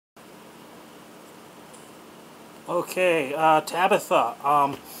Okay, Tabitha.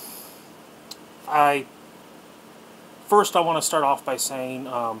 I first I want to start off by saying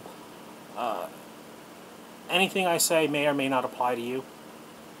anything I say may or may not apply to you.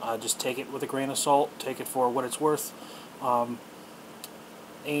 Just take it with a grain of salt. Take it for what it's worth,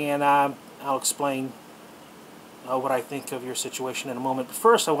 and I'll explain what I think of your situation in a moment. But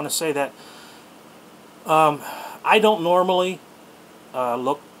first, I want to say that I don't normally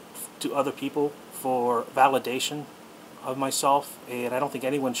look to other people for validation of myself, and I don't think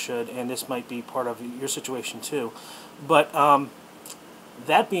anyone should, and this might be part of your situation too. But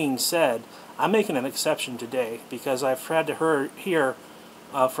that being said, I'm making an exception today because I've had to hear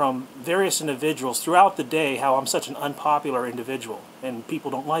from various individuals throughout the day how I'm such an unpopular individual and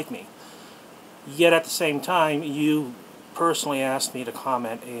people don't like me. Yet at the same time, you personally asked me to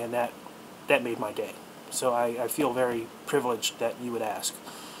comment, and that made my day. So I feel very privileged that you would ask.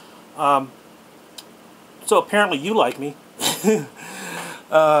 So apparently you like me.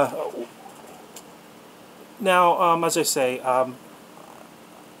 Now, as I say, I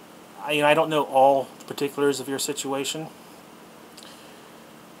don't know all the particulars of your situation.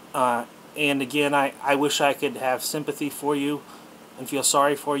 And again, I wish I could have sympathy for you and feel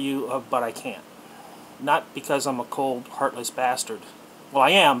sorry for you, but I can't. Not because I'm a cold, heartless bastard. Well,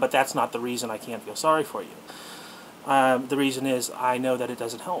 I am, but that's not the reason I can't feel sorry for you. The reason is I know that it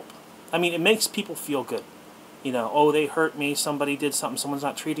doesn't help. I mean, it makes people feel good. You know, oh, they hurt me, somebody did something, someone's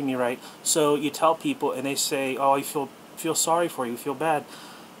not treating me right. So you tell people and they say, oh, I feel sorry for you, feel bad.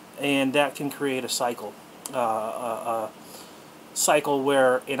 And that can create a cycle. Cycle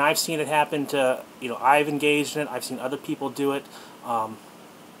where, and I've seen it happen to, I've engaged in it, I've seen other people do it,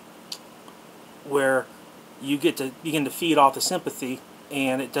 where you get to begin to feed off the sympathy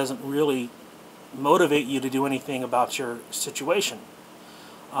and it doesn't really motivate you to do anything about your situation.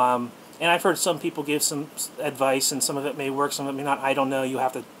 And I've heard some people give some advice, and some of it may work, some of it may not. I don't know. You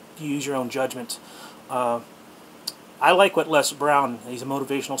have to use your own judgment. I like what Les Brown, he's a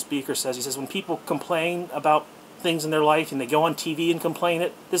motivational speaker, says. He says when people complain about things in their life and they go on TV and complain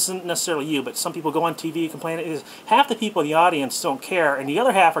it, this isn't necessarily you, but some people go on TV and complain it, is half the people in the audience don't care, and the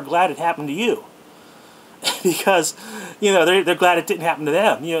other half are glad it happened to you. Because, they're glad it didn't happen to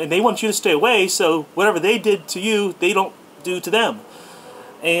them. And they want you to stay away, so whatever they did to you, they don't do to them.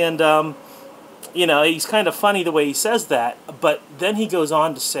 And, he's kind of funny the way he says that, but then he goes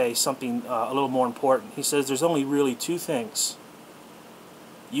on to say something a little more important. He says there's only really two things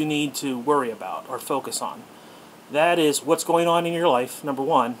you need to worry about or focus on. That is what's going on in your life, number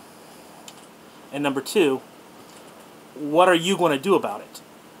one, and number two, what are you going to do about it?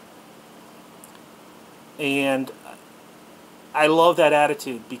 And I love that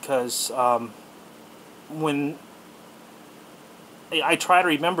attitude because when I try to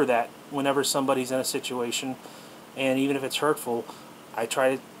remember that whenever somebody's in a situation, and even if it's hurtful, I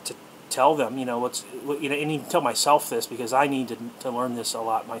try to tell them, and even tell myself this because I need to learn this a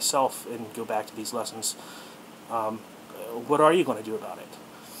lot myself and go back to these lessons. What are you going to do about it?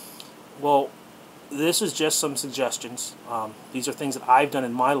 Well, this is just some suggestions. These are things that I've done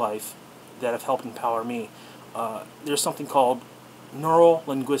in my life that have helped empower me. There's something called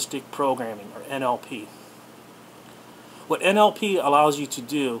Neuro-Linguistic Programming, or NLP. What NLP allows you to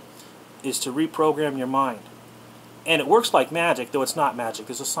do is to reprogram your mind. And it works like magic, though it's not magic.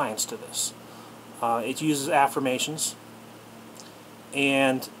 There's a science to this. It uses affirmations.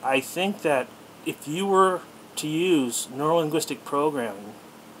 And I think that if you were to use neuro-linguistic programming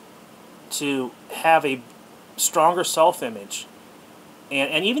to have a stronger self-image,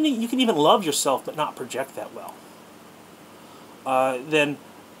 and even you can even love yourself but not project that well, then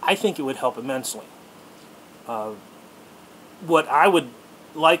I think it would help immensely. What I would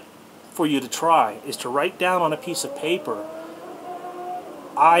like for you to try is to write down on a piece of paper,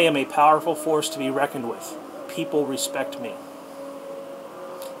 I am a powerful force to be reckoned with. People respect me.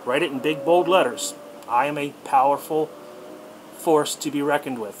 Write it in big bold letters. I am a powerful force to be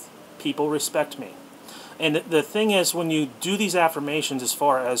reckoned with. People respect me. And the thing is, when you do these affirmations as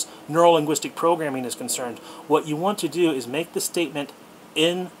far as neuro-linguistic programming is concerned, what you want to do is make the statement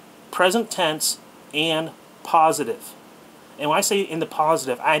in present tense and positive. And when I say in the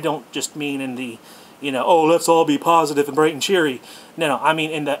positive, I don't just mean in the, oh, let's all be positive and bright and cheery. No, I mean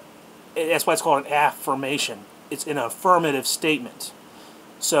in the, that's why it's called an affirmation. It's an affirmative statement.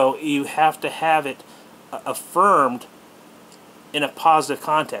 So you have to have it affirmed in a positive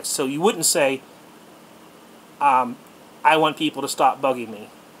context. So you wouldn't say, I want people to stop bugging me,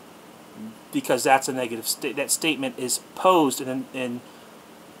 because that's a negative that statement is posed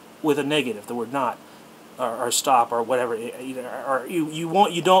with a negative, the word not. or stop or whatever, or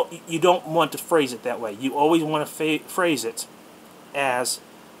you don't want to phrase it that way. You always want to phrase it as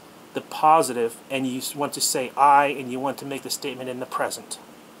the positive, and you want to say I, and you want to make the statement in the present.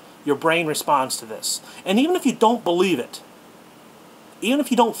 Your brain responds to this, and even if you don't believe it, even if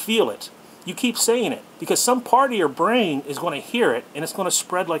you don't feel it, you keep saying it, because some part of your brain is going to hear it, and it's going to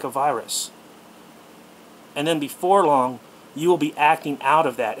spread like a virus. And then before long, you will be acting out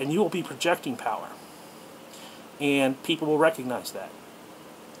of that, and you will be projecting power. And people will recognize that.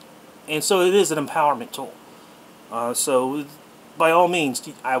 And so it is an empowerment tool. So by all means,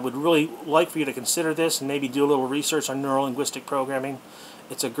 I would really like for you to consider this and maybe do a little research on neuro-linguistic programming.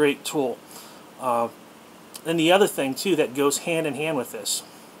 It's a great tool. And the other thing, too, that goes hand in hand with this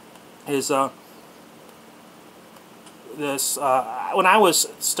is when I was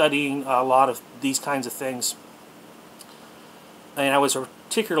studying a lot of these kinds of things, and I was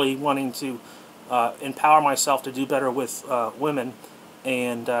particularly wanting to empower myself to do better with women,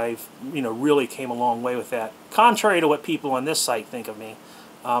 and I've really came a long way with that. Contrary to what people on this site think of me,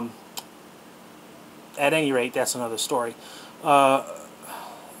 at any rate, that's another story. I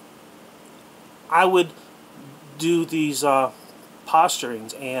would do these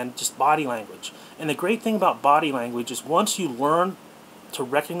posturings and just body language. And the great thing about body language is once you learn to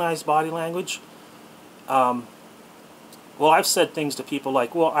recognize body language, well, I've said things to people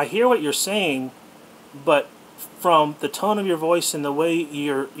like, well, I hear what you're saying, but from the tone of your voice and the way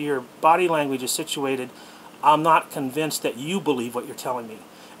your body language is situated, I'm not convinced that you believe what you're telling me.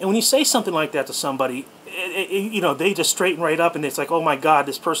 And when you say something like that to somebody, they just straighten right up, and it's like, oh my God,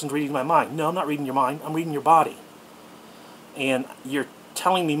 this person's reading my mind. No, I'm not reading your mind. I'm reading your body. And you're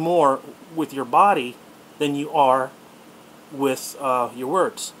telling me more with your body than you are with your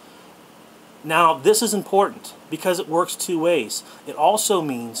words. Now, this is important because it works two ways. It also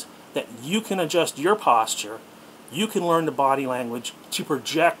means that you can adjust your posture. You can learn the body language to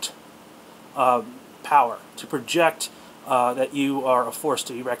project power, to project that you are a force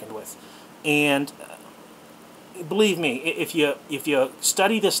to be reckoned with. And believe me, if you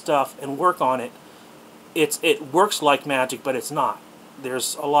study this stuff and work on it, it works like magic, but it's not.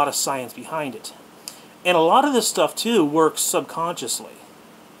 There's a lot of science behind it. And a lot of this stuff, too, works subconsciously.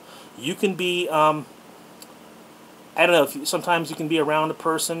 You can be, I don't know, sometimes you can be around a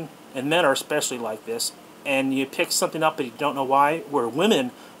person, and men are especially like this, and you pick something up and you don't know why, where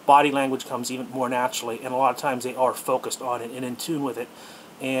women, body language comes even more naturally, and a lot of times they are focused on it and in tune with it.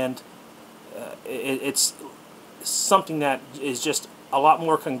 And it's something that is just a lot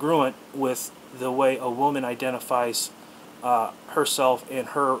more congruent with the way a woman identifies herself and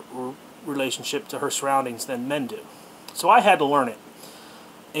her relationship to her surroundings than men do. So I had to learn it.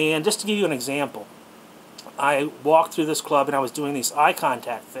 And just to give you an example, I walked through this club and I was doing this eye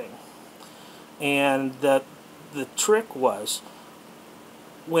contact thing. And the trick was,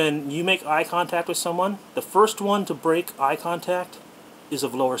 when you make eye contact with someone, the first one to break eye contact is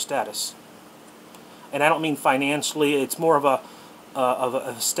of lower status. And I don't mean financially, it's more of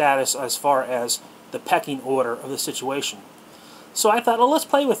a status as far as the pecking order of the situation. So I thought, well, let's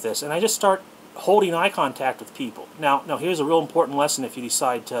play with this. And I just start holding eye contact with people. Now, here's a real important lesson if you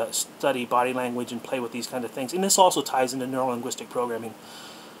decide to study body language and play with these kind of things. And this also ties into neuro-linguistic programming.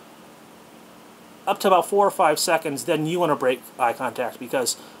 Up to about 4 or 5 seconds, then you want to break eye contact,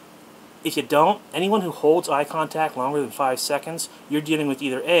 because if you don't, anyone who holds eye contact longer than 5 seconds, you're dealing with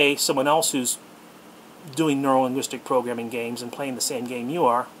either A, someone else who's doing neuro-linguistic programming games and playing the same game you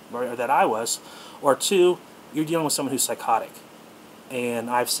are, or that I was, or 2, you're dealing with someone who's psychotic. And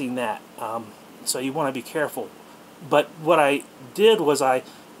I've seen that. So you want to be careful. But what I did was I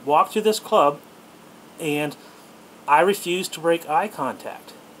walked through this club and I refused to break eye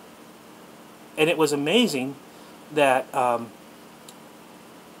contact. And it was amazing that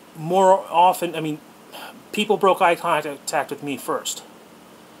more often, people broke eye contact with me first.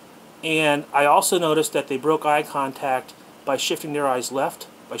 And I also noticed that they broke eye contact by shifting their eyes left,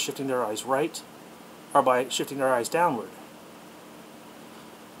 by shifting their eyes right, or by shifting their eyes downward.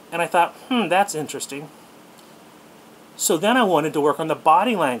 And I thought, that's interesting. So then I wanted to work on the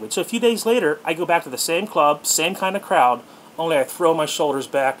body language. So a few days later, I go back to the same club, same kind of crowd, only I throw my shoulders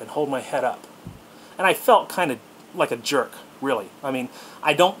back and hold my head up. And I felt kind of like a jerk, really.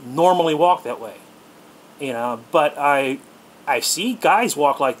 I don't normally walk that way, but I see guys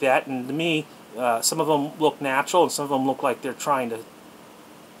walk like that, and to me, some of them look natural, and some of them look like they're trying to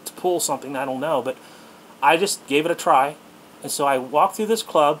pull something, I don't know, but I just gave it a try. And so I walked through this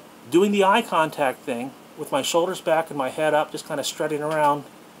club doing the eye contact thing with my shoulders back and my head up, just kind of strutting around.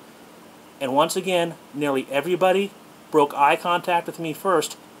 And once again, nearly everybody broke eye contact with me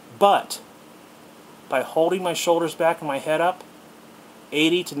first, but by holding my shoulders back and my head up,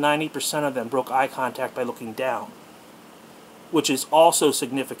 80 to 90% of them broke eye contact by looking down, which is also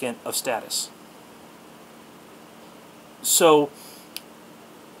significant of status. So,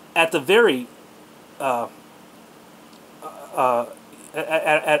 at the very, at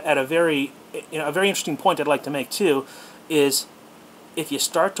a very, a very interesting point I'd like to make too, is if you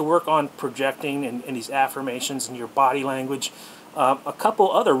start to work on projecting and these affirmations and your body language, a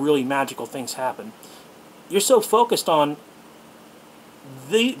couple other really magical things happen. You're so focused on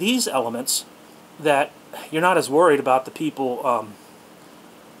these elements that you're not as worried about the people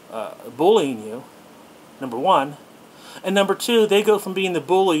bullying you, number one. And number two, they go from being the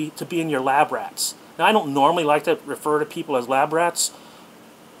bully to being your lab rats. Now, I don't normally like to refer to people as lab rats,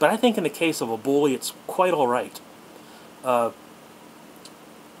 but I think in the case of a bully, it's quite all right.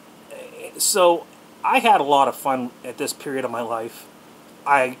 So I had a lot of fun at this period of my life.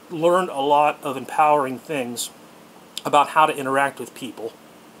 I learned a lot of empowering things about how to interact with people.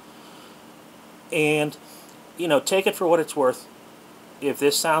 And, you know, take it for what it's worth. If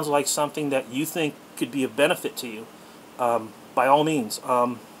this sounds like something that you think could be of benefit to you, by all means.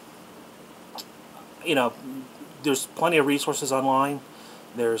 You know, there's plenty of resources online.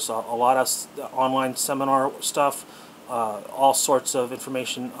 There's a lot of online seminar stuff, all sorts of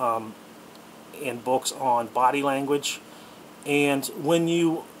information and books on body language. And when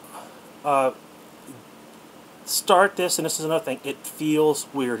you start this, and this is another thing, it feels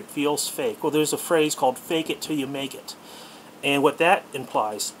weird, it feels fake. Well, there's a phrase called fake it till you make it. And what that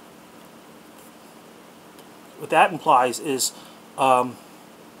implies is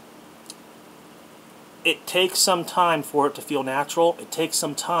it takes some time for it to feel natural. It takes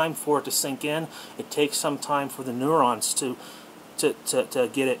some time for it to sink in. It takes some time for the neurons to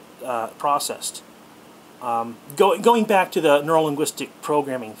get it processed. Going back to the neuro-linguistic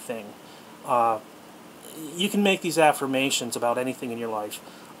programming thing, you can make these affirmations about anything in your life.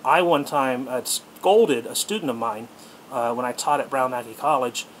 I one time scolded a student of mine when I taught at Brown Mackey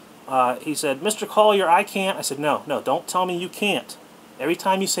College. He said, "Mr. Collier, I can't." I said, no, don't tell me you can't. Every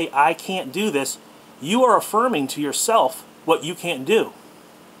time you say, "I can't do this," you are affirming to yourself what you can't do.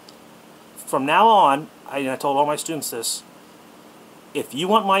 From now on, I told all my students this, if you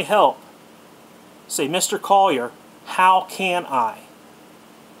want my help, say, "Mr. Collier, how can I?"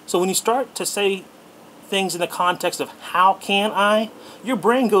 So when you start to say things in the context of "how can I," your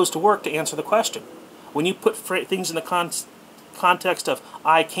brain goes to work to answer the question. When you put things in the context of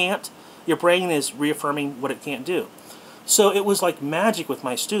 "I can't," your brain is reaffirming what it can't do. So it was like magic with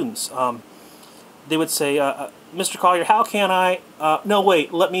my students. They would say, "Mr. Collier, how can I?" No,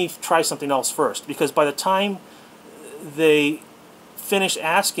 wait, let me try something else first. Because by the time they finished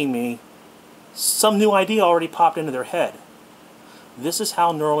asking me, some new idea already popped into their head. This is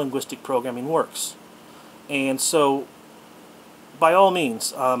how neuro-linguistic programming works. And so, by all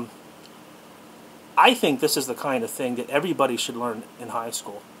means, I think this is the kind of thing that everybody should learn in high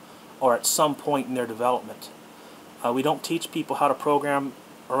school or at some point in their development. We don't teach people how to program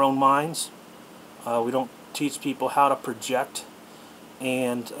our own minds. We don't teach people how to project.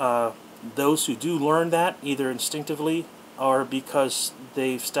 And those who do learn that, either instinctively or because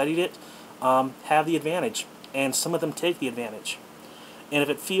they've studied it, have the advantage. And some of them take the advantage. And if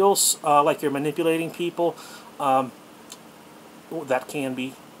it feels like you're manipulating people, that can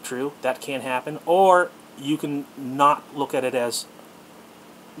be true. That can happen. Or you can not look at it as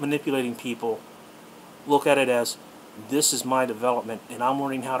manipulating people. Look at it as, this is my development, and I'm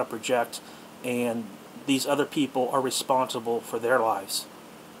learning how to project, and these other people are responsible for their lives.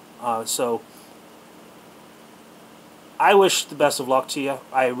 So I wish the best of luck to you.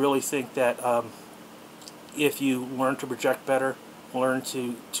 I really think that if you learn to project better, learn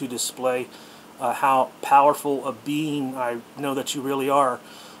to display how powerful a being I know that you really are,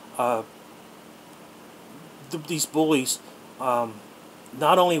 these bullies,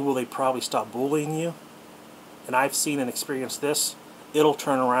 not only will they probably stop bullying you, and I've seen and experienced this, it'll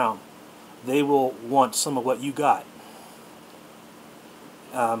turn around. They will want some of what you got.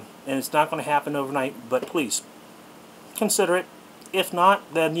 And it's not going to happen overnight, but please, consider it. If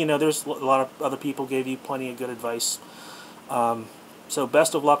not, then, you know, there's a lot of other people gave you plenty of good advice. So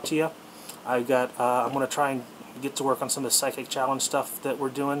best of luck to you. I'm going to try and get to work on some of the psychic challenge stuff that we're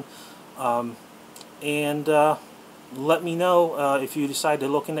doing. Let me know if you decide to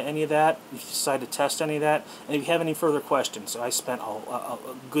look into any of that, if you decide to test any of that, and if you have any further questions. I spent a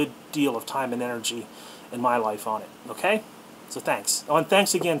good deal of time and energy in my life on it. Okay? So thanks. Oh, and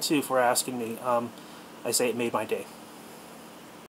thanks again, too, for asking me. I say it made my day.